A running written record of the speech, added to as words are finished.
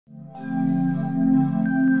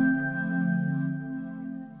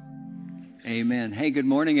Amen. Hey, good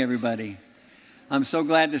morning, everybody. I'm so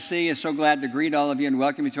glad to see you, so glad to greet all of you and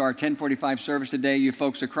welcome you to our 1045 service today, you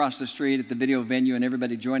folks across the street at the video venue and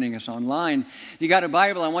everybody joining us online. If you got a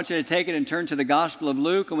Bible, I want you to take it and turn to the Gospel of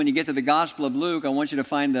Luke. And when you get to the Gospel of Luke, I want you to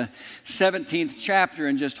find the 17th chapter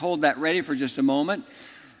and just hold that ready for just a moment.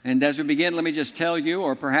 And as we begin, let me just tell you,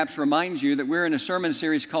 or perhaps remind you, that we're in a sermon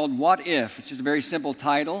series called What If? It's just a very simple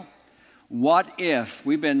title. What If?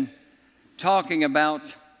 We've been talking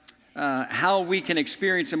about how we can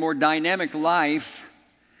experience a more dynamic life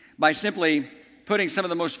by simply putting some of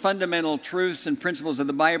the most fundamental truths and principles of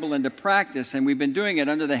the Bible into practice. And we've been doing it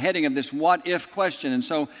under the heading of this what if question. And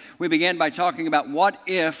so we began by talking about what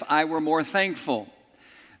if I were more thankful?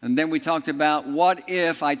 And then we talked about what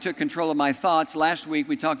if I took control of my thoughts. Last week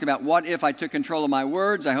we talked about what if I took control of my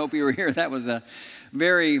words. I hope you were here. That was a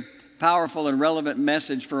very powerful and relevant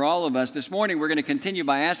message for all of us. This morning we're going to continue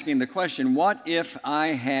by asking the question, what if I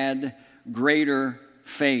had greater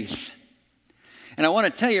faith? And I want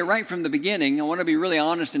to tell you right from the beginning, I want to be really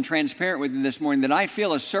honest and transparent with you this morning, that I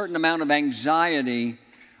feel a certain amount of anxiety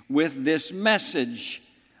with this message.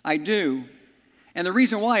 I do. And the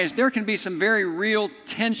reason why is there can be some very real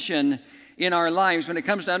tension in our lives when it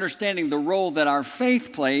comes to understanding the role that our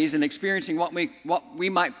faith plays in experiencing what we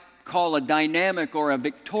might call a dynamic or a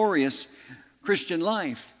victorious Christian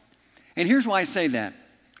life. And here's why I say that.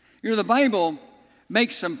 You know, the Bible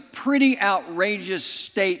makes some pretty outrageous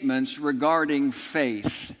statements regarding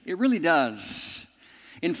faith. It really does.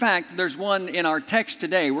 In fact, there's one in our text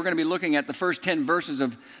today. We're going to be looking at the first 10 verses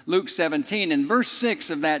of Luke 17. And verse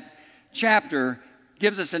 6 of that chapter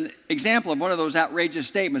gives us an example of one of those outrageous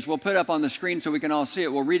statements. We'll put it up on the screen so we can all see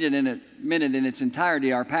it. We'll read it in a minute in its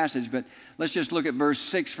entirety, our passage. But let's just look at verse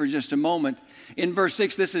 6 for just a moment. In verse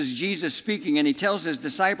 6, this is Jesus speaking, and he tells his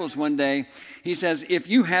disciples one day, he says, if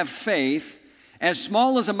you have faith as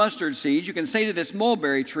small as a mustard seed, you can say to this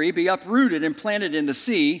mulberry tree, be uprooted and planted in the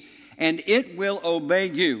sea, and it will obey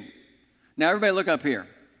you. Now, everybody look up here.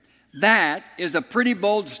 That is a pretty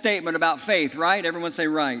bold statement about faith, right? Everyone say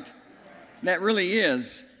right. That really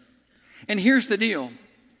is. And here's the deal.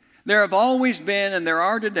 There have always been, and there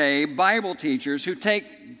are today, Bible teachers who take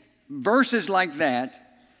verses like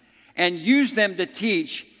that and use them to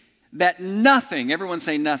teach that nothing, everyone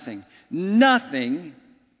say nothing, nothing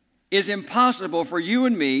is impossible for you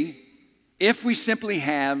and me if we simply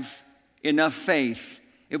have enough faith,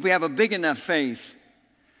 if we have a big enough faith.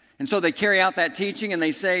 And so they carry out that teaching and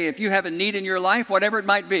they say, if you have a need in your life, whatever it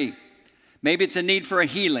might be, maybe it's a need for a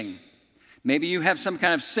healing. Maybe you have some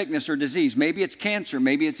kind of sickness or disease. Maybe it's cancer.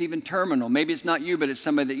 Maybe it's even terminal. Maybe it's not you, but it's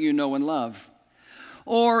somebody that you know and love.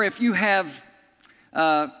 Or if you have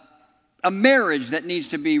a marriage that needs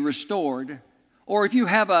to be restored, or if you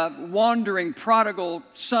have a wandering prodigal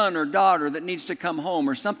son or daughter that needs to come home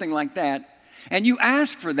or something like that, and you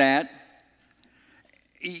ask for that,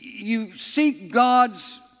 you seek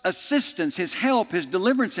God's assistance, His help, His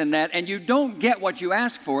deliverance in that, and you don't get what you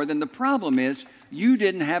ask for, then the problem is you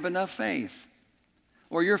didn't have enough faith,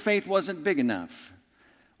 or your faith wasn't big enough,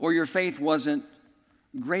 or your faith wasn't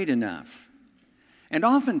great enough. And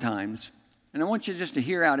oftentimes, and I want you just to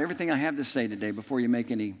hear out everything I have to say today before you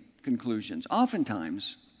make any conclusions.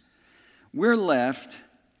 Oftentimes, we're left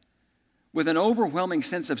with an overwhelming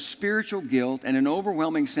sense of spiritual guilt and an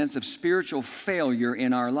overwhelming sense of spiritual failure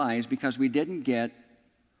in our lives because we didn't get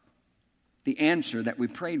the answer that we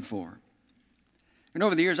prayed for. And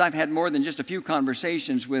over the years, I've had more than just a few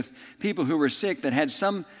conversations with people who were sick that had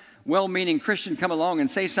some well-meaning Christian come along and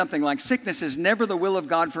say something like, sickness is never the will of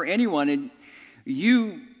God for anyone, and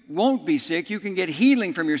you won't be sick. You can get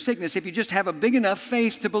healing from your sickness if you just have a big enough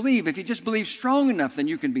faith to believe. If you just believe strong enough, then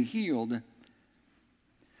you can be healed.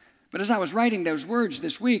 But as I was writing those words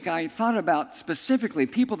this week, I thought about specifically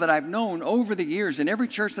people that I've known over the years in every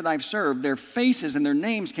church that I've served. Their faces and their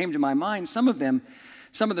names came to my mind. Some of them,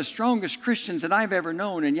 some of the strongest Christians that I've ever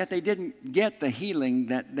known, and yet they didn't get the healing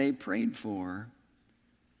that they prayed for.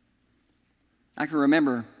 I can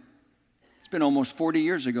remember, it's been almost 40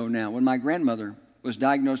 years ago now, when my grandmother was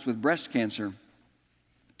diagnosed with breast cancer.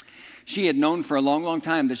 She had known for a long, long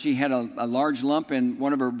time that she had a large lump in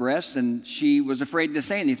one of her breasts, and she was afraid to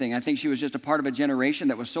say anything. I think she was just a part of a generation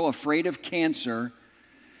that was so afraid of cancer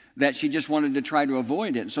that she just wanted to try to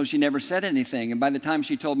avoid it. So she never said anything. And by the time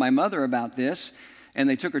she told my mother about this, and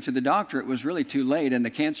they took her to the doctor, it was really too late, and the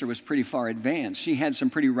cancer was pretty far advanced. She had some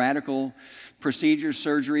pretty radical procedures,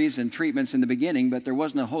 surgeries, and treatments in the beginning, but there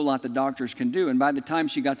wasn't a whole lot the doctors can do. And by the time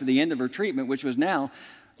she got to the end of her treatment, which was now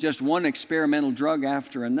just one experimental drug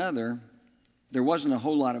after another, there wasn't a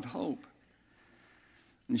whole lot of hope.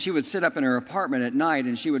 And she would sit up in her apartment at night,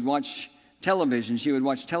 and she would watch television. She would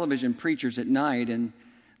watch television preachers at night, and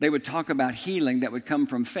they would talk about healing that would come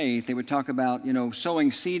from faith. They would talk about,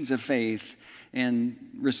 sowing seeds of faith and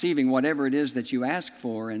receiving whatever it is that you ask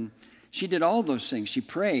for. And she did all those things. She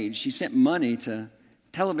prayed. She sent money to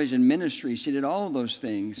television ministries. She did all of those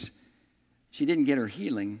things. She didn't get her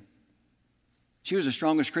healing. She was the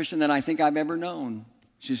strongest Christian that I think I've ever known.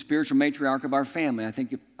 She's a spiritual matriarch of our family. I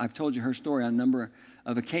think I've told you her story on a number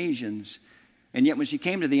of occasions. And yet when she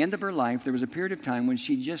came to the end of her life, there was a period of time when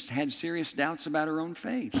she just had serious doubts about her own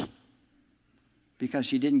faith because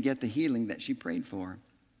she didn't get the healing that she prayed for.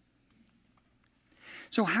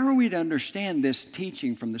 So how are we to understand this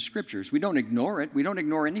teaching from the Scriptures? We don't ignore it. We don't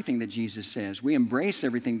ignore anything that Jesus says. We embrace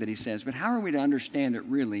everything that he says. But how are we to understand it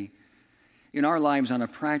really in our lives on a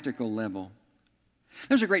practical level?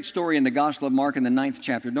 There's a great story in the Gospel of Mark in the 9th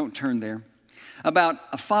chapter. Don't turn there. About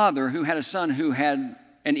a father who had a son who had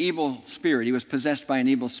an evil spirit. He was possessed by an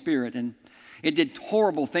evil spirit, and it did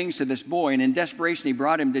horrible things to this boy. And in desperation, he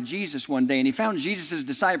brought him to Jesus one day, and he found Jesus'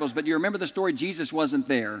 disciples. But do you remember the story? Jesus wasn't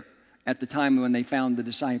there at the time when they found the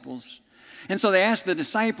disciples. And so they asked the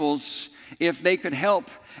disciples if they could help,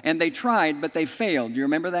 and they tried, but they failed. Do you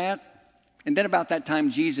remember that? And then about that time,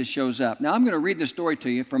 Jesus shows up. Now, I'm going to read the story to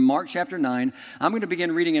you from Mark chapter 9. I'm going to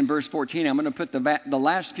begin reading in verse 14. I'm going to put the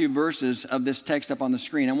last few verses of this text up on the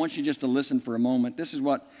screen. I want you just to listen for a moment. This is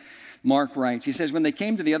what Mark writes. He says, when they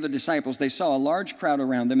came to the other disciples, they saw a large crowd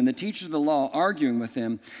around them and the teachers of the law arguing with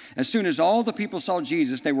them. As soon as all the people saw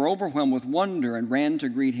Jesus, they were overwhelmed with wonder and ran to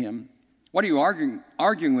greet him. What are you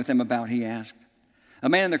arguing with him about? He asked. A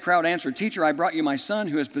man in the crowd answered, Teacher, I brought you my son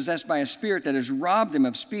who is possessed by a spirit that has robbed him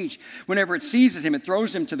of speech. Whenever it seizes him, it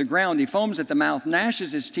throws him to the ground. He foams at the mouth,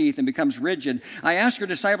 gnashes his teeth, and becomes rigid. I asked your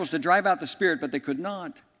disciples to drive out the spirit, but they could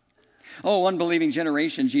not. Oh, unbelieving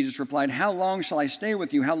generation, Jesus replied, how long shall I stay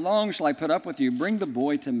with you? How long shall I put up with you? Bring the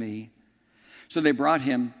boy to me. So they brought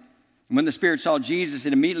him. And when the spirit saw Jesus,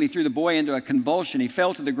 it immediately threw the boy into a convulsion. He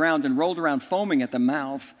fell to the ground and rolled around foaming at the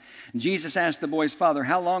mouth. And Jesus asked the boy's father,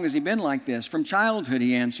 how long has he been like this? From childhood,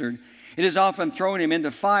 he answered. It has often thrown him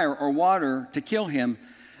into fire or water to kill him.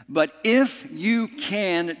 But if you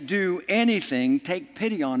can do anything, take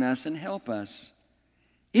pity on us and help us.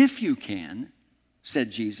 If you can,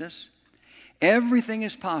 said Jesus, everything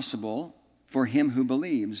is possible for him who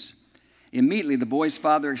believes. Immediately the boy's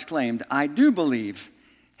father exclaimed, I do believe.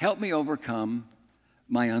 Help me overcome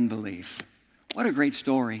my unbelief. What a great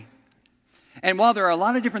story. And while there are a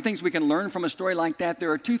lot of different things we can learn from a story like that,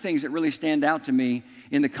 there are two things that really stand out to me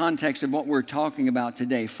in the context of what we're talking about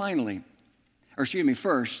today.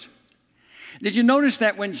 First, did you notice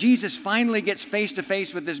that when Jesus finally gets face to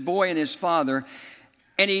face with this boy and his father,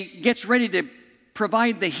 and he gets ready to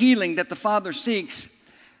provide the healing that the father seeks,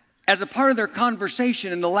 as a part of their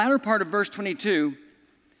conversation, in the latter part of verse 22,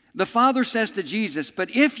 the father says to Jesus,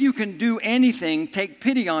 but if you can do anything, take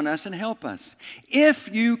pity on us and help us.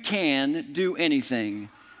 If you can do anything,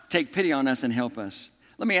 take pity on us and help us.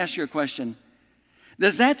 Let me ask you a question.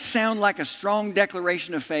 Does that sound like a strong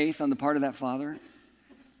declaration of faith on the part of that father?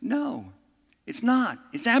 No, it's not.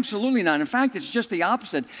 It's absolutely not. In fact, it's just the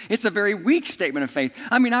opposite. It's a very weak statement of faith.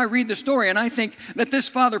 I mean, I read the story and I think that this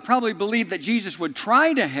father probably believed that Jesus would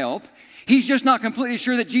try to help. He's just not completely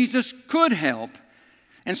sure that Jesus could help.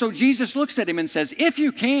 And so Jesus looks at him and says, if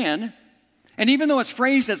you can, and even though it's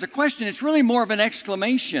phrased as a question, it's really more of an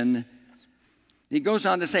exclamation. He goes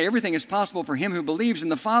on to say, everything is possible for him who believes.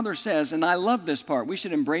 And the father says, and I love this part, we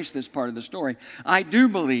should embrace this part of the story, I do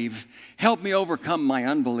believe, help me overcome my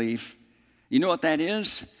unbelief. You know what that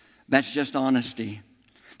is? That's just honesty.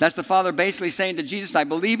 That's the father basically saying to Jesus, I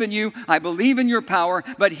believe in you, I believe in your power,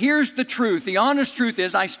 but here's the truth. The honest truth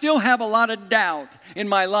is I still have a lot of doubt in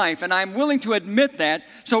my life, and I'm willing to admit that.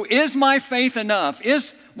 So is my faith enough?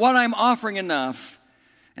 Is what I'm offering enough?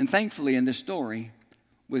 And thankfully in this story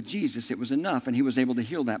with Jesus, it was enough, and he was able to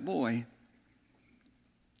heal that boy.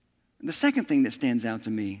 And the second thing that stands out to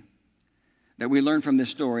me that we learn from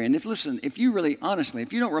this story, and if you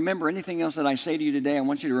don't remember anything else that I say to you today, I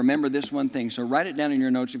want you to remember this one thing. So write it down in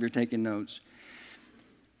your notes if you're taking notes.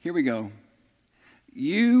 Here we go.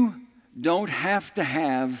 You don't have to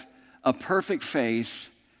have a perfect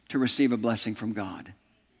faith to receive a blessing from God.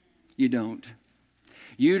 You don't.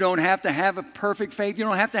 You don't have to have a perfect faith. You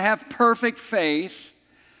don't have to have perfect faith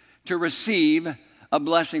to receive a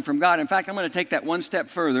blessing from God. In fact, I'm going to take that one step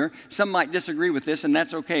further. Some might disagree with this, and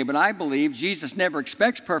that's okay. But I believe Jesus never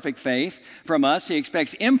expects perfect faith from us. He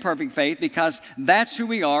expects imperfect faith because that's who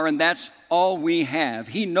we are and that's all we have.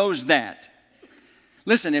 He knows that.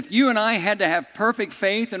 Listen, if you and I had to have perfect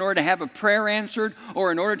faith in order to have a prayer answered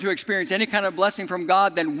or in order to experience any kind of blessing from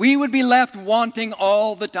God, then we would be left wanting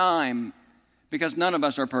all the time. because none of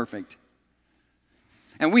us are perfect.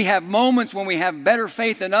 And we have moments when we have better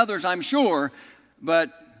faith than others, I'm sure,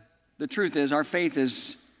 but the truth is our faith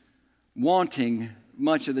is wanting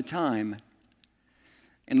much of the time.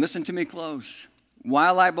 And listen to me close.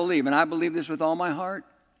 While I believe, and I believe this with all my heart,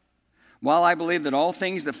 while I believe that all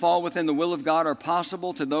things that fall within the will of God are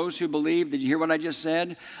possible to those who believe, did you hear what I just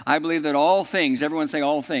said? I believe that all things, everyone say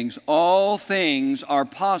all things are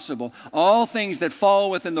possible. All things that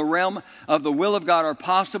fall within the realm of the will of God are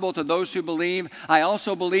possible to those who believe. I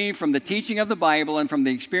also believe from the teaching of the Bible and from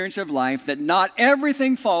the experience of life that not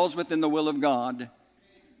everything falls within the will of God.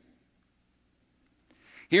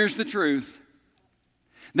 Here's the truth.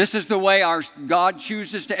 This is the way our God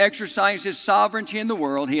chooses to exercise His sovereignty in the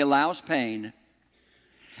world. He allows pain,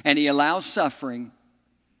 and He allows suffering,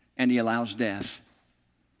 and He allows death.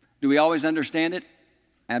 Do we always understand it?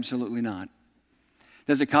 Absolutely not.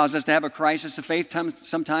 Does it cause us to have a crisis of faith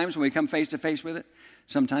sometimes when we come face to face with it?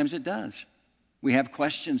 Sometimes it does. We have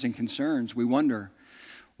questions and concerns. We wonder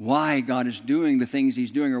why God is doing the things He's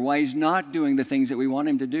doing or why He's not doing the things that we want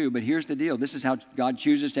Him to do. But here's the deal. This is how God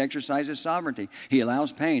chooses to exercise His sovereignty. He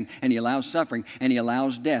allows pain, and He allows suffering, and He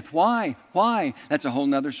allows death. Why? Why? That's a whole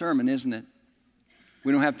nother sermon, isn't it?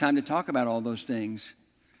 We don't have time to talk about all those things.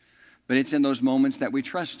 But it's in those moments that we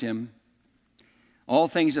trust Him. All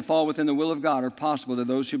things that fall within the will of God are possible to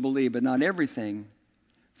those who believe, but not everything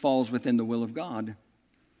falls within the will of God.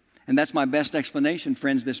 And that's my best explanation,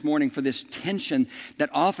 friends, this morning for this tension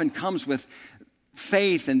that often comes with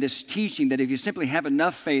faith and this teaching that if you simply have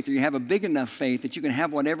enough faith or you have a big enough faith that you can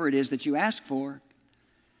have whatever it is that you ask for.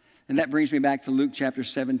 And that brings me back to Luke chapter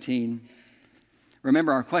 17.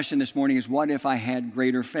 Remember, our question this morning is, what if I had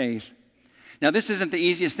greater faith? Now, this isn't the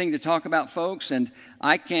easiest thing to talk about, folks, and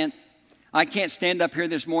I can't stand up here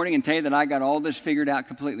this morning and tell you that I got all this figured out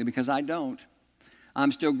completely, because I don't.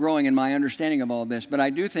 I'm still growing in my understanding of all this, but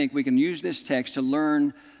I do think we can use this text to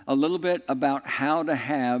learn a little bit about how to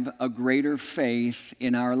have a greater faith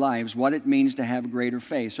in our lives, what it means to have greater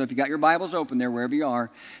faith. So if you got your Bibles open there, wherever you are,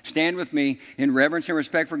 stand with me in reverence and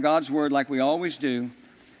respect for God's Word like we always do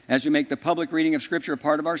as we make the public reading of Scripture a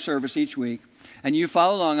part of our service each week. And you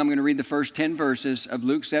follow along. I'm going to read the first 10 verses of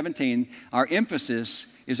Luke 17. Our emphasis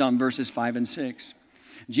is on verses 5 and 6.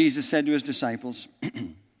 Jesus said to His disciples,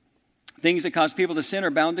 things that cause people to sin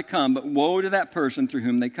are bound to come, but woe to that person through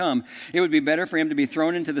whom they come. It would be better for him to be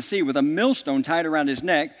thrown into the sea with a millstone tied around his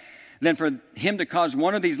neck than for him to cause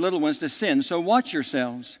one of these little ones to sin. So watch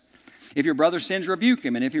yourselves. If your brother sins, rebuke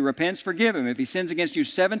him, and if he repents, forgive him. If he sins against you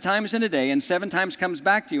 7 times in a day and 7 times comes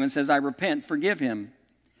back to you and says, I repent, forgive him.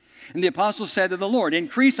 And the apostles said to the Lord,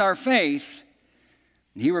 increase our faith.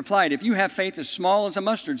 And he replied, if you have faith as small as a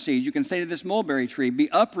mustard seed, you can say to this mulberry tree, be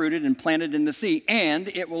uprooted and planted in the sea, and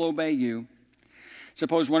it will obey you.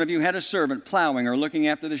 Suppose one of you had a servant plowing or looking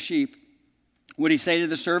after the sheep. Would he say to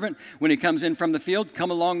the servant, when he comes in from the field,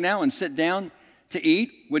 come along now and sit down to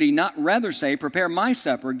eat? Would he not rather say, prepare my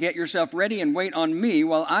supper, get yourself ready and wait on me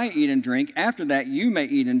while I eat and drink? After that, you may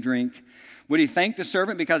eat and drink. Would he thank the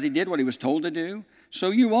servant because he did what he was told to do? So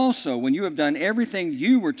you also, when you have done everything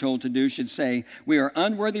you were told to do, should say, we are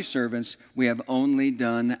unworthy servants. We have only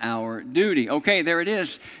done our duty. Okay, there it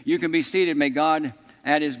is. You can be seated. May God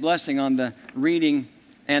add His blessing on the reading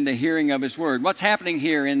and the hearing of His word. What's happening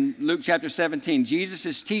here in Luke chapter 17? Jesus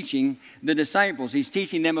is teaching the disciples. He's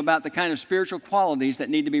teaching them about the kind of spiritual qualities that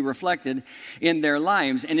need to be reflected in their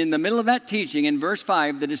lives. And in the middle of that teaching, in verse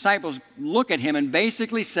 5, the disciples look at Him and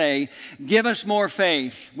basically say, give us more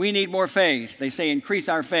faith. We need more faith. They say, increase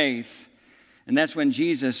our faith. And that's when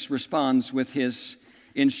Jesus responds with His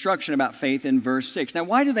instruction about faith in verse 6. Now,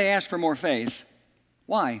 why do they ask for more faith?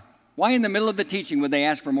 Why? Why in the middle of the teaching would they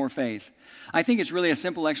ask for more faith? I think it's really a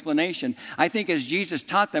simple explanation. I think as Jesus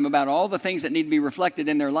taught them about all the things that need to be reflected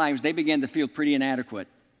in their lives, they began to feel pretty inadequate.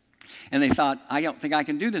 And they thought, I don't think I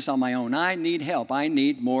can do this on my own. I need help. I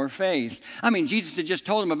need more faith. I mean, Jesus had just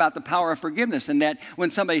told them about the power of forgiveness and that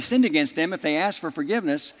when somebody sinned against them, if they asked for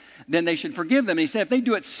forgiveness, then they should forgive them. And He said, if they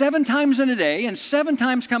do it 7 times in a day and 7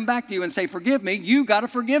 times come back to you and say, forgive me, you got to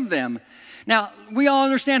forgive them. Now, we all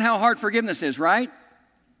understand how hard forgiveness is, right?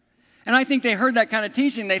 And I think they heard that kind of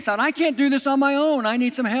teaching. They thought, I can't do this on my own. I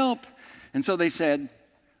need some help. And so they said,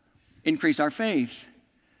 increase our faith.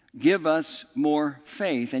 Give us more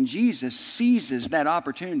faith. And Jesus seizes that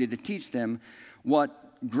opportunity to teach them what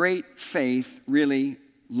great faith really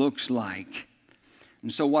looks like.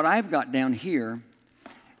 And so what I've got down here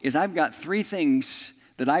is I've got 3 things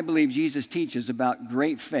that I believe Jesus teaches about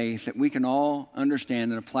great faith that we can all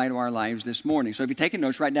understand and apply to our lives this morning. So if you're taking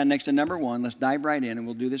notes, write down next to number 1. Let's dive right in, and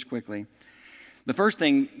we'll do this quickly. The first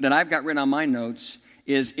thing that I've got written on my notes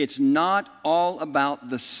is it's not all about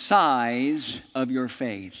the size of your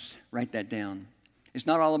faith. Write that down. It's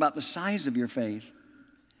not all about the size of your faith.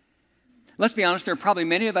 Let's be honest, there are probably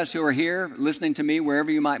many of us who are here listening to me wherever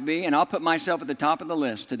you might be, and I'll put myself at the top of the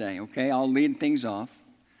list today, okay? I'll lead things off.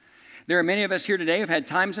 There are many of us here today who have had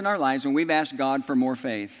times in our lives when we've asked God for more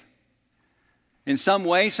faith. In some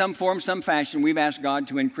way, some form, some fashion, we've asked God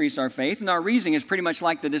to increase our faith. And our reasoning is pretty much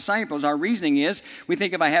like the disciples. Our reasoning is, we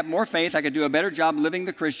think if I have more faith, I could do a better job living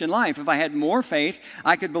the Christian life. If I had more faith,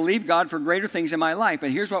 I could believe God for greater things in my life. But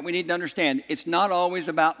here's what we need to understand. It's not always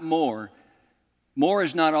about more. More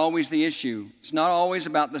is not always the issue. It's not always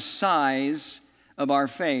about the size of our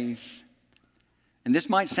faith. And this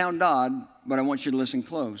might sound odd, but I want you to listen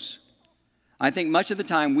close. I think much of the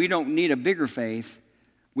time we don't need a bigger faith.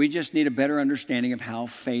 We just need a better understanding of how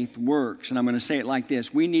faith works. And I'm going to say it like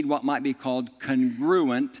this. We need what might be called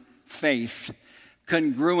congruent faith.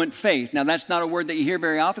 Congruent faith. Now, that's not a word that you hear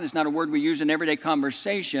very often. It's not a word we use in everyday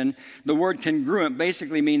conversation. The word congruent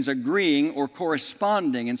basically means agreeing or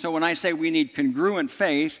corresponding. And so when I say we need congruent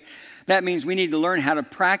faith, that means we need to learn how to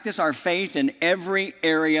practice our faith in every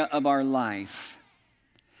area of our life.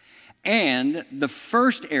 And the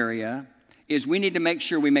first area is we need to make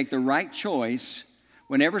sure we make the right choice.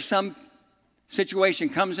 Whenever some situation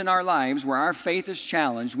comes in our lives where our faith is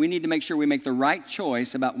challenged, we need to make sure we make the right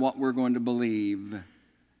choice about what we're going to believe.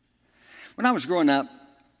 When I was growing up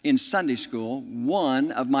in Sunday school,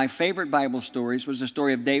 one of my favorite Bible stories was the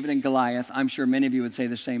story of David and Goliath. I'm sure many of you would say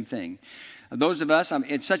the same thing. Those of us,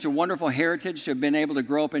 it's such a wonderful heritage to have been able to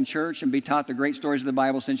grow up in church and be taught the great stories of the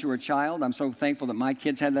Bible since you were a child. I'm so thankful that my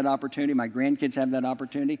kids had that opportunity. My grandkids have that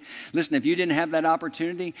opportunity. Listen, if you didn't have that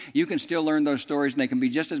opportunity, you can still learn those stories, and they can be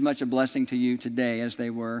just as much a blessing to you today as they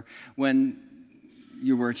were when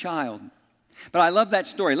you were a child. But I love that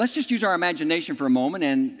story. Let's just use our imagination for a moment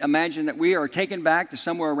and imagine that we are taken back to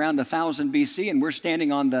somewhere around 1000 BC, and we're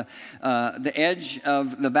standing on the edge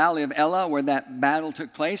of the Valley of Elah where that battle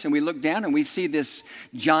took place, and we look down and we see this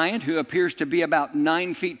giant who appears to be about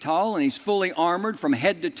 9 feet tall, and he's fully armored from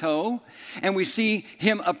head to toe, and we see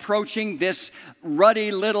him approaching this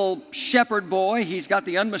ruddy little shepherd boy. He's got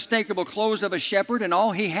the unmistakable clothes of a shepherd, and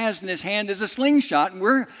all he has in his hand is a slingshot, and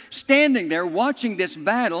we're standing there watching this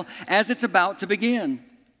battle as it's about to begin.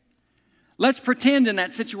 Let's pretend in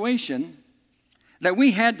that situation that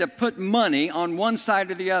we had to put money on one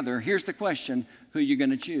side or the other. Here's the question: who are you going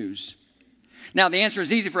to choose? Now, the answer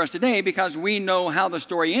is easy for us today because we know how the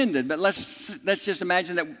story ended, but let's just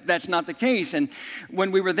imagine that that's not the case. And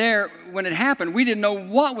when we were there, when it happened, we didn't know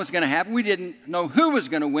what was going to happen. We didn't know who was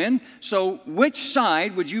going to win. So which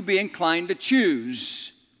side would you be inclined to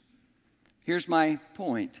choose? Here's my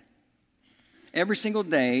point. Every single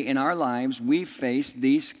day in our lives, we face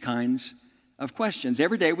these kinds of questions.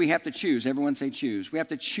 Every day we have to choose. Everyone say choose. We have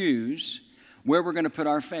to choose where we're going to put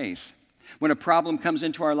our faith. When a problem comes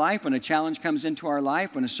into our life, when a challenge comes into our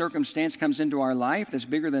life, when a circumstance comes into our life that's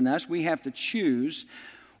bigger than us, we have to choose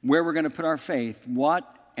where we're going to put our faith, what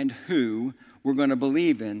and who we're going to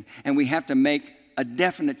believe in. And we have to make a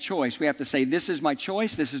definite choice. We have to say, this is my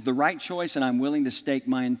choice, this is the right choice, and I'm willing to stake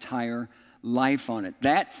my entire life on it.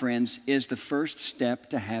 That, friends, is the first step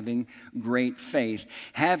to having great faith.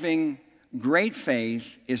 Having great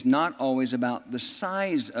faith is not always about the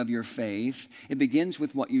size of your faith. It begins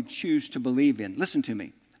with what you choose to believe in. Listen to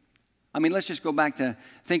me. Let's just go back to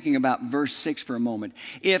thinking about verse 6 for a moment.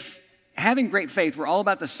 If having great faith were all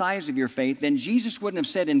about the size of your faith, then Jesus wouldn't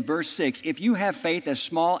have said in verse 6, if you have faith as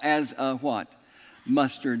small as a what?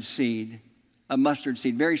 Mustard seed. A mustard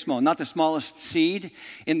seed, very small. Not the smallest seed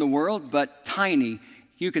in the world, but tiny.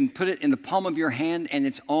 You can put it in the palm of your hand and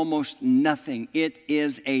it's almost nothing. It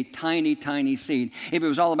is a tiny, tiny seed. If it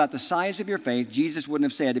was all about the size of your faith, Jesus wouldn't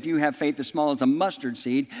have said, if you have faith as small as a mustard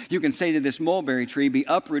seed, you can say to this mulberry tree, be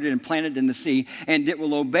uprooted and planted in the sea, and it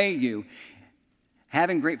will obey you.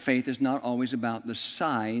 Having great faith is not always about the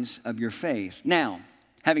size of your faith. Now,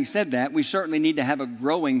 having said that, we certainly need to have a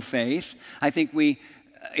growing faith. I think we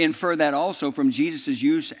infer that also from Jesus'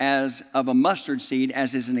 use of a mustard seed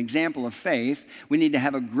as is an example of faith. We need to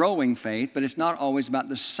have a growing faith, but it's not always about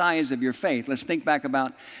the size of your faith. Let's think back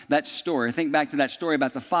about that story. Think back to that story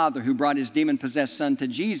about the father who brought his demon-possessed son to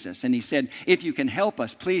Jesus, and he said, if you can help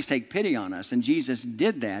us, please take pity on us. And Jesus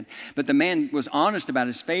did that, but the man was honest about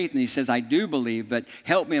his faith, and he says, I do believe, but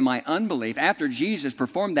help me in my unbelief. After Jesus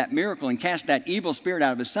performed that miracle and cast that evil spirit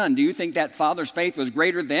out of his son, do you think that father's faith was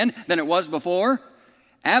greater then than it was before?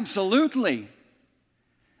 Absolutely.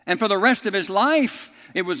 And for the rest of his life,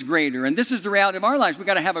 it was greater. And this is the reality of our lives. We've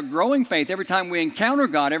got to have a growing faith every time we encounter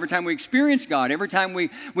God, every time we experience God, every time we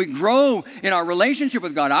grow in our relationship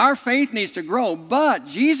with God. Our faith needs to grow. But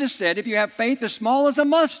Jesus said, if you have faith as small as a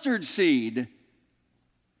mustard seed,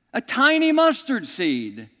 a tiny mustard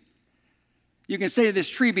seed, you can say to this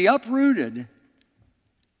tree, be uprooted,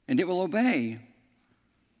 and it will obey.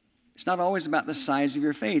 It's not always about the size of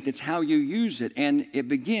your faith. It's how you use it. And it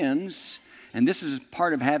begins, and this is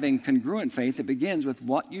part of having congruent faith, it begins with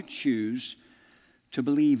what you choose to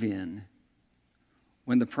believe in.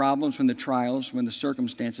 When the problems, when the trials, when the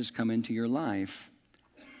circumstances come into your life.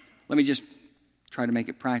 Let me just try to make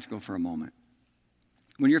it practical for a moment.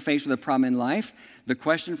 When you're faced with a problem in life, the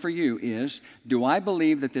question for you is, do I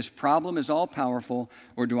believe that this problem is all-powerful,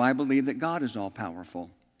 or do I believe that God is all-powerful?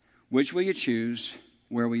 Which will you choose?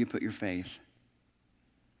 Where will you put your faith?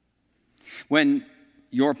 When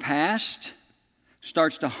your past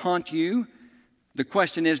starts to haunt you, the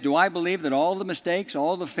question is, do I believe that all the mistakes,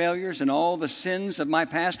 all the failures, and all the sins of my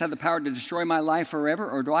past have the power to destroy my life forever?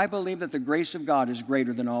 Or do I believe that the grace of God is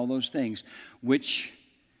greater than all those things? Which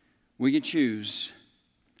will you choose?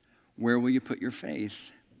 Where will you put your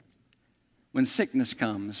faith? When sickness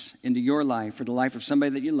comes into your life or the life of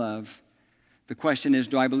somebody that you love, the question is,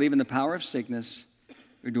 do I believe in the power of sickness,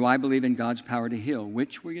 or do I believe in God's power to heal?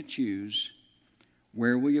 Which will you choose?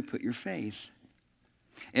 Where will you put your faith?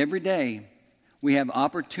 Every day, we have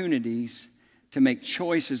opportunities to make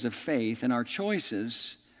choices of faith, and our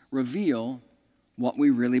choices reveal what we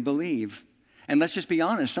really believe. And let's just be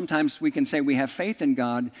honest, sometimes we can say we have faith in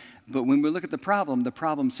God, but when we look at the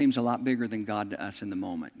problem seems a lot bigger than God to us in the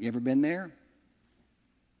moment. You ever been there?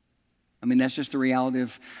 I mean, that's just the reality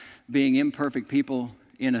of being imperfect people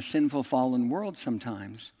in a sinful, fallen world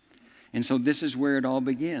sometimes. And so this is where it all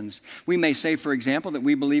begins. We may say, for example, that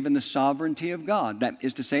we believe in the sovereignty of God. That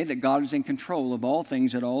is to say that God is in control of all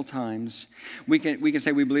things at all times. We can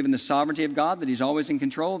say we believe in the sovereignty of God, that he's always in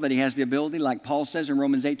control, that he has the ability, like Paul says in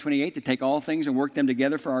Romans 8:28, to take all things and work them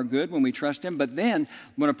together for our good when we trust him. But then,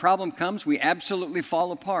 when a problem comes, we absolutely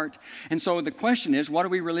fall apart. And so the question is, what do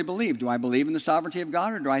we really believe? Do I believe in the sovereignty of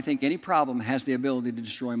God, or do I think any problem has the ability to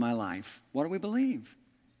destroy my life? What do we believe?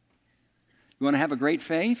 You want to have a great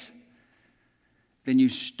faith? Then you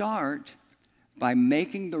start by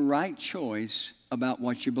making the right choice about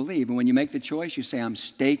what you believe. And when you make the choice, you say, I'm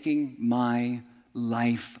staking my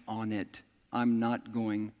life on it. I'm not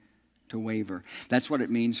going to waver. That's what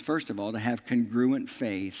it means, first of all, to have congruent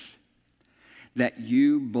faith, that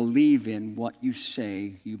you believe in what you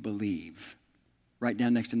say you believe. Right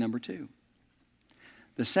down next to number 2.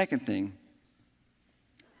 The second thing,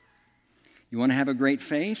 you want to have a great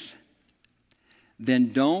faith?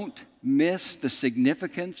 Then don't miss the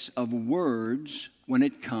significance of words when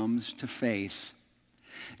it comes to faith.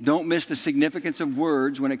 Don't miss the significance of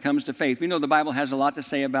words when it comes to faith. We know the Bible has a lot to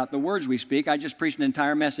say about the words we speak. I just preached an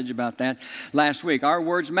entire message about that last week. Our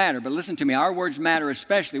words matter, but listen to me. Our words matter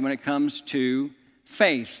especially when it comes to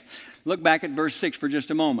faith. Look back at verse 6 for just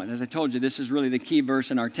a moment. As I told you, this is really the key verse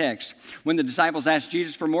in our text. When the disciples asked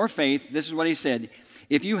Jesus for more faith, this is what he said.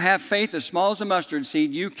 If you have faith as small as a mustard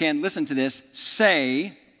seed, you can, listen to this,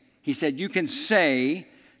 say, he said, you can say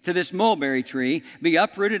to this mulberry tree, be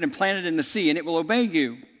uprooted and planted in the sea, and it will obey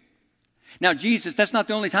you. Now, Jesus, that's not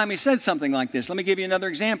the only time he said something like this. Let me give you another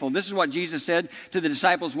example. This is what Jesus said to the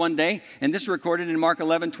disciples one day, and this is recorded in Mark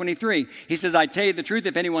 11:23. He says, I tell you the truth,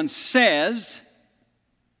 if anyone says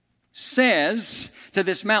to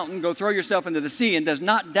this mountain, go throw yourself into the sea, and does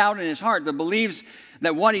not doubt in his heart, but believes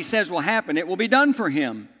that what he says will happen, it will be done for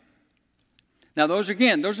him. Now, those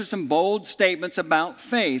are some bold statements about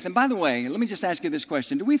faith. And by the way, let me just ask you this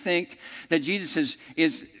question. Do we think that Jesus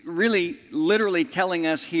is really literally telling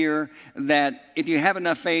us here that if you have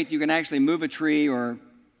enough faith, you can actually move a tree or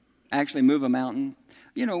actually move a mountain?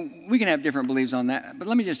 You know, we can have different beliefs on that, but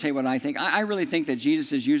let me just tell you what I think. I really think that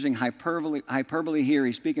Jesus is using hyperbole here.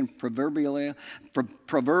 He's speaking proverbially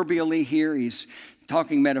here. He's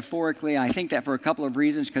talking metaphorically. I think that for a couple of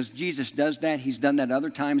reasons, because Jesus does that. He's done that other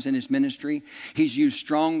times in his ministry. He's used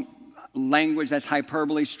strong language, that's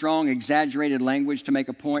hyperbole, strong, exaggerated language to make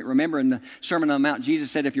a point. Remember in the Sermon on the Mount,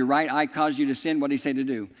 Jesus said, if your right eye caused you to sin, what did he say to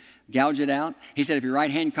do? Gouge it out. He said, if your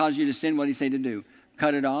right hand caused you to sin, what did he say to do?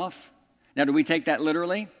 Cut it off. Now, do we take that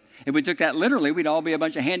literally? If we took that literally, we'd all be a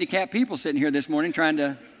bunch of handicapped people sitting here this morning trying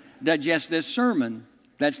to digest this sermon.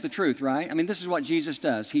 That's the truth, right? I mean, this is what Jesus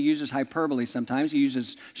does. He uses hyperbole sometimes. He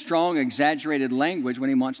uses strong, exaggerated language when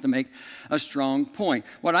he wants to make a strong point.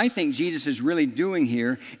 What I think Jesus is really doing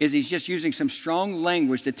here is he's just using some strong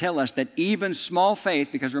language to tell us that even small faith,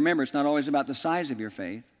 because remember, it's not always about the size of your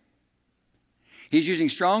faith. He's using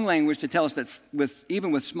strong language to tell us that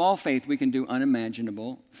even with small faith, we can do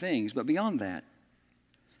unimaginable things. But beyond that,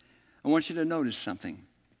 I want you to notice something.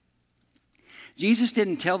 Jesus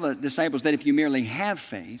didn't tell the disciples that if you merely have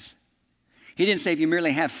faith, he didn't say if you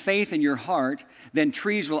merely have faith in your heart, then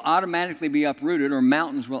trees will automatically be uprooted or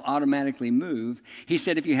mountains will automatically move. He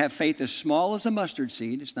said if you have faith as small as a mustard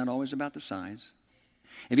seed, it's not always about the size.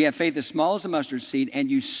 If you have faith as small as a mustard seed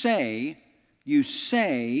and you say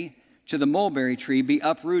to the mulberry tree, be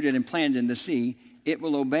uprooted and planted in the sea, it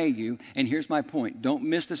will obey you. And here's my point. Don't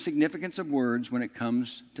miss the significance of words when it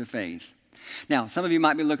comes to faith. Now, some of you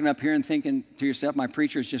might be looking up here and thinking to yourself, my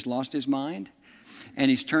preacher has just lost his mind. And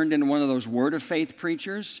he's turned into one of those word of faith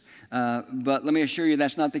preachers. But let me assure you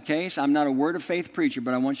that's not the case. I'm not a word of faith preacher,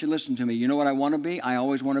 but I want you to listen to me. You know what I want to be? I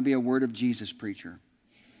always want to be a word of Jesus preacher.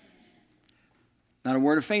 Not a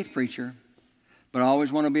word of faith preacher, but I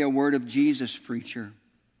always want to be a word of Jesus preacher.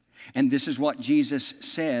 And this is what Jesus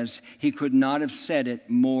says. He could not have said it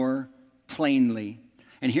more plainly.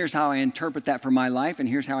 And here's how I interpret that for my life, and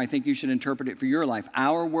here's how I think you should interpret it for your life.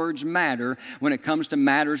 Our words matter when it comes to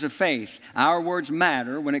matters of faith. Our words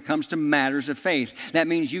matter when it comes to matters of faith. That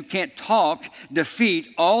means you can't talk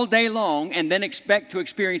defeat all day long and then expect to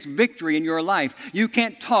experience victory in your life. You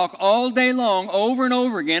can't talk all day long over and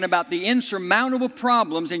over again about the insurmountable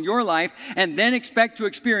problems in your life and then expect to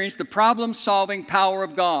experience the problem-solving power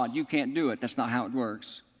of God. You can't do it. That's not how it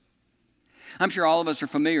works. I'm sure all of us are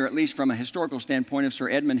familiar, at least from a historical standpoint, of Sir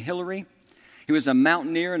Edmund Hillary. He was a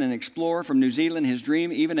mountaineer and an explorer from New Zealand. His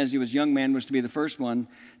dream, even as he was a young man, was to be the first one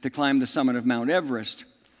to climb the summit of Mount Everest.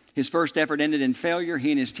 His first effort ended in failure.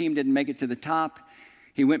 He and his team didn't make it to the top.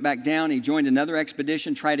 He went back down. He joined another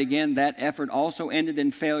expedition, tried again. That effort also ended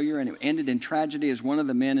in failure, and it ended in tragedy as one of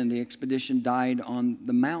the men in the expedition died on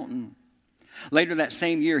the mountain. Later that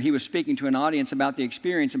same year, he was speaking to an audience about the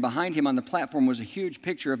experience, and behind him on the platform was a huge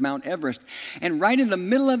picture of Mount Everest. And right in the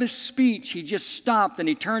middle of his speech, he just stopped and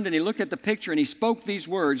he turned and he looked at the picture and he spoke these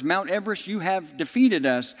words, Mount Everest, you have defeated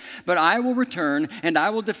us, but I will return and I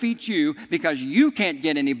will defeat you because you can't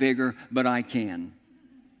get any bigger, but I can.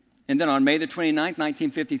 And then on May the 29th,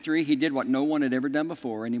 1953, he did what no one had ever done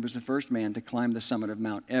before, and he was the first man to climb the summit of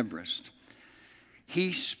Mount Everest.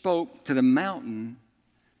 He spoke to the mountain,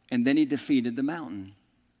 and then he defeated the mountain.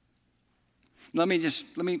 Let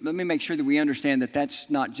me make sure that we understand that that's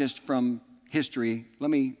not just from history.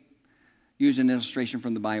 Let me use an illustration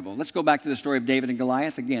from the Bible. Let's go back to the story of David and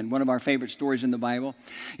Goliath. Again, one of our favorite stories in the Bible.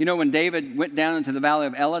 You know, when David went down into the valley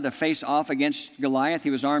of Elah to face off against Goliath, he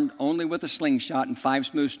was armed only with a slingshot and 5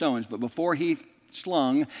 smooth stones. But before he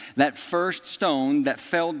slung that first stone that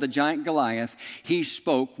felled the giant Goliath, he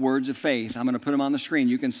spoke words of faith. I'm going to put them on the screen.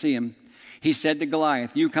 You can see them. He said to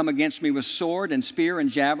Goliath, you come against me with sword and spear and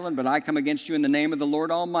javelin, but I come against you in the name of the Lord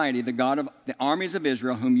Almighty, the God of the armies of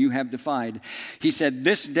Israel, whom you have defied. He said,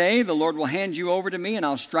 this day the Lord will hand you over to me, and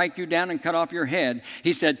I'll strike you down and cut off your head.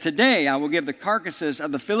 He said, today I will give the carcasses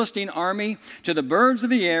of the Philistine army to the birds of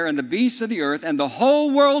the air and the beasts of the earth, and the whole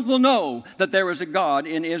world will know that there is a God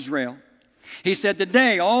in Israel. He said,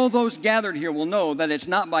 today all those gathered here will know that it's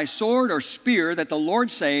not by sword or spear that the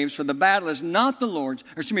Lord saves, for the battle is not the Lord's,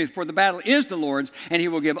 for the battle is the Lord's, and he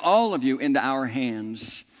will give all of you into our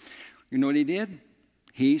hands. You know what he did?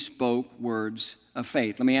 He spoke words of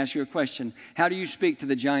faith. Let me ask you a question. How do you speak to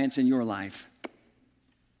the giants in your life?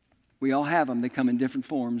 We all have them. They come in different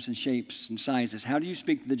forms and shapes and sizes. How do you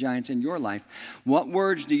speak to the giants in your life? What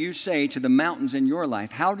words do you say to the mountains in your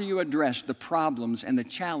life? How do you address the problems and the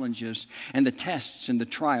challenges and the tests and the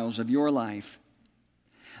trials of your life?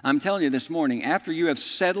 I'm telling you this morning, after you have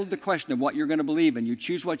settled the question of what you're going to believe in, you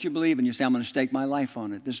choose what you believe in, you say, I'm going to stake my life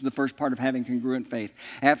on it. This is the first part of having congruent faith.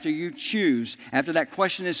 After you choose, after that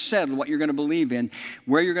question is settled, what you're going to believe in,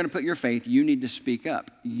 where you're going to put your faith, you need to speak up.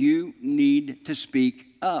 You need to speak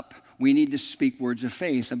up. We need to speak words of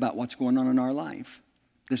faith about what's going on in our life.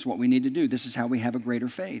 This is what we need to do. This is how we have a greater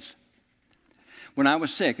faith. When I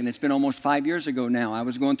was sick, and it's been almost 5 years ago now, I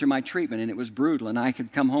was going through my treatment, and it was brutal, and I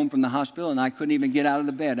could come home from the hospital, and I couldn't even get out of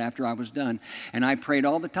the bed after I was done. And I prayed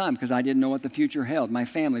all the time because I didn't know what the future held. My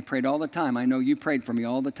family prayed all the time. I know you prayed for me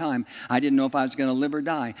all the time. I didn't know if I was going to live or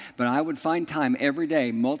die, but I would find time every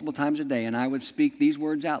day, multiple times a day, and I would speak these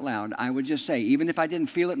words out loud. I would just say, even if I didn't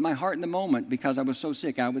feel it in my heart in the moment because I was so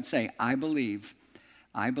sick, I would say, I believe,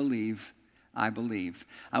 I believe, I believe.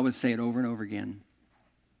 I would say it over and over again.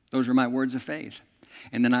 Those are my words of faith.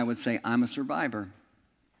 And then I would say, I'm a survivor.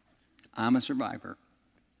 I'm a survivor.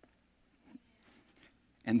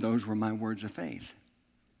 And those were my words of faith.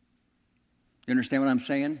 You understand what I'm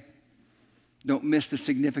saying? Don't miss the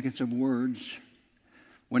significance of words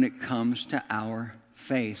when it comes to our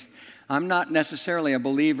faith. I'm not necessarily a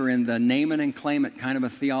believer in the name it and claim it kind of a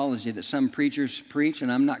theology that some preachers preach,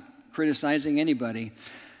 and I'm not criticizing anybody.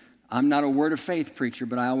 I'm not a word of faith preacher,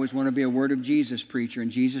 but I always want to be a word of Jesus preacher. And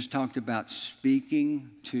Jesus talked about speaking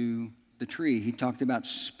to the tree. He talked about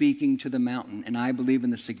speaking to the mountain. And I believe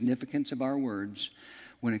in the significance of our words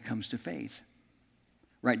when it comes to faith.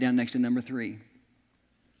 Write down next to number 3.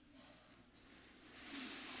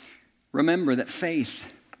 Remember that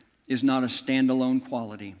faith is not a standalone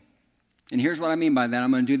quality. And here's what I mean by that.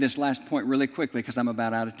 I'm going to do this last point really quickly because I'm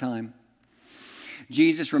about out of time.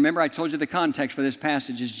 Jesus, remember I told you the context for this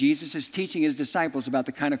passage is Jesus is teaching his disciples about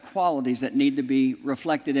the kind of qualities that need to be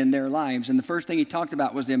reflected in their lives. And the first thing he talked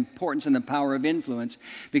about was the importance and the power of influence,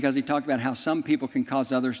 because he talked about how some people can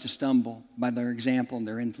cause others to stumble by their example and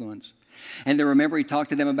their influence. And then remember, he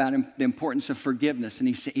talked to them about the importance of forgiveness.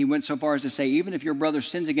 And he went so far as to say, even if your brother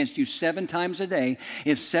sins against you 7 times a day,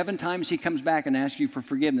 if 7 times he comes back and asks you for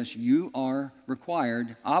forgiveness, you are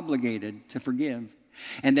required, obligated to forgive.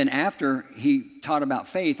 And then after he taught about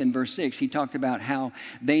faith in verse 6, he talked about how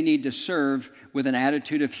they need to serve with an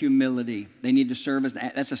attitude of humility. They need to serve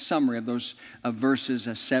that's a summary of those verses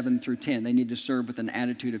 7 through 10. They need to serve with an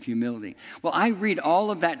attitude of humility. Well, I read all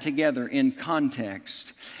of that together in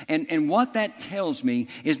context. And what that tells me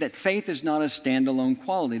is that faith is not a standalone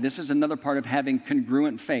quality. This is another part of having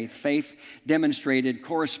congruent faith. Faith demonstrated,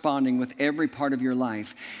 corresponding with every part of your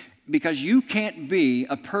life. Because you can't be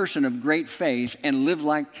a person of great faith and live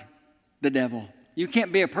like the devil. You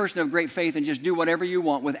can't be a person of great faith and just do whatever you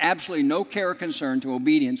want with absolutely no care or concern to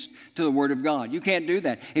obedience to the Word of God. You can't do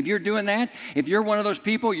that. If you're doing that, if you're one of those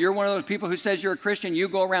people who says you're a Christian, you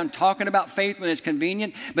go around talking about faith when it's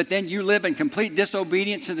convenient, but then you live in complete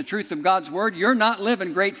disobedience to the truth of God's Word, you're not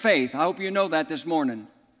living great faith. I hope you know that this morning.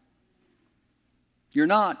 You're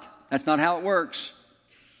not. That's not how it works.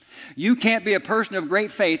 You can't be a person of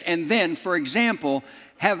great faith and then, for example,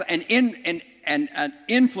 have an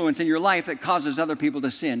influence in your life that causes other people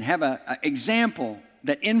to sin. Have an example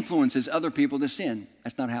that influences other people to sin.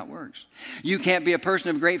 That's not how it works. You can't be a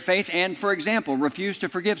person of great faith and, for example, refuse to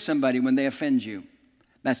forgive somebody when they offend you.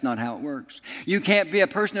 That's not how it works. You can't be a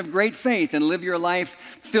person of great faith and live your life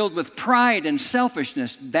filled with pride and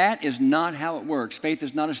selfishness. That is not how it works. Faith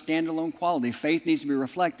is not a standalone quality. Faith needs to be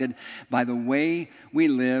reflected by the way we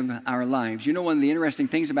live our lives. You know, one of the interesting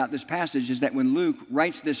things about this passage is that when Luke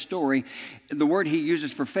writes this story, the word he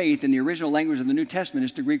uses for faith in the original language of the New Testament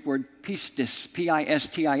is the Greek word pistis,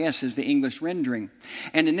 P-I-S-T-I-S is the English rendering.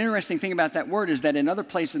 And an interesting thing about that word is that in other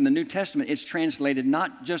places in the New Testament, it's translated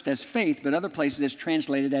not just as faith, but other places it's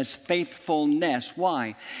translated as faithfulness.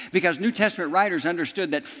 Why? Because New Testament writers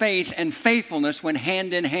understood that faith and faithfulness went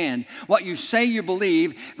hand in hand. What you say you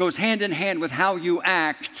believe goes hand in hand with how you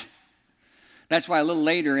act. That's why a little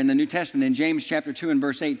later in the New Testament, in James chapter 2 and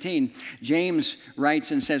verse 18, James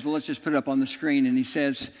writes and says, well, let's just put it up on the screen. And he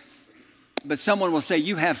says, but someone will say,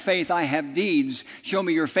 you have faith, I have deeds. Show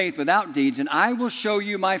me your faith without deeds, and I will show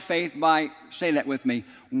you my faith by, say that with me,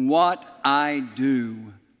 what I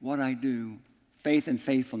do. What I do. Faith and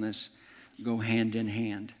faithfulness go hand in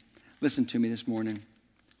hand. Listen to me this morning.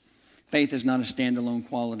 Faith is not a standalone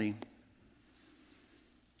quality.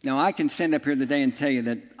 Now, I can stand up here today and tell you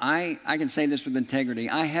that I can say this with integrity.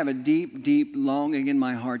 I have a deep, deep longing in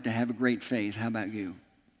my heart to have a great faith. How about you?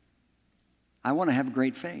 I want to have a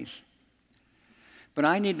great faith. But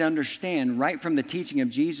I need to understand right from the teaching of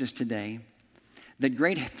Jesus today that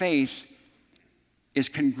great faith is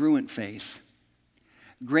congruent faith.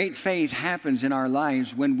 Great faith happens in our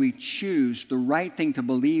lives when we choose the right thing to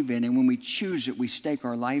believe in, and when we choose it, we stake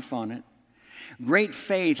our life on it. Great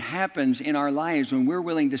faith happens in our lives when we're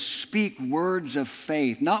willing to speak words of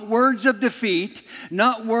faith, not words of defeat,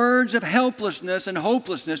 not words of helplessness and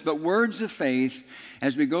hopelessness, but words of faith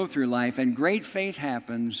as we go through life. And great faith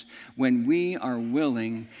happens when we are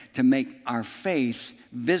willing to make our faith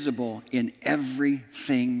visible in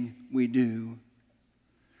everything we do.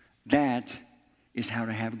 That is how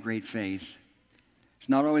to have great faith. It's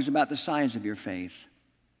not always about the size of your faith.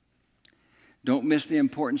 Don't miss the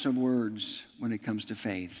importance of words when it comes to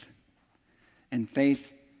faith. And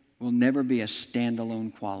faith will never be a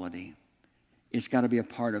standalone quality. It's got to be a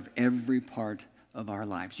part of every part of our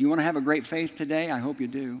lives. You want to have a great faith today? I hope you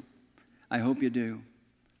do. I hope you do.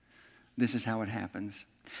 This is how it happens.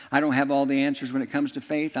 I don't have all the answers when it comes to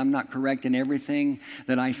faith. I'm not correct in everything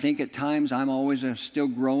that I think at times. I'm always still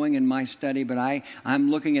growing in my study, but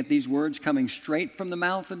I'm looking at these words coming straight from the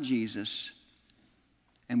mouth of Jesus,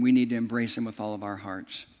 and we need to embrace them with all of our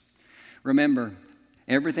hearts. Remember,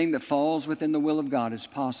 everything that falls within the will of God is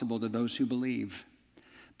possible to those who believe,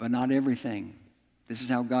 but not everything This is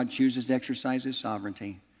how God chooses to exercise his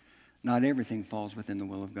sovereignty. Not everything falls within the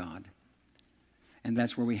will of God. And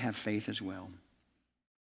that's where we have faith as well.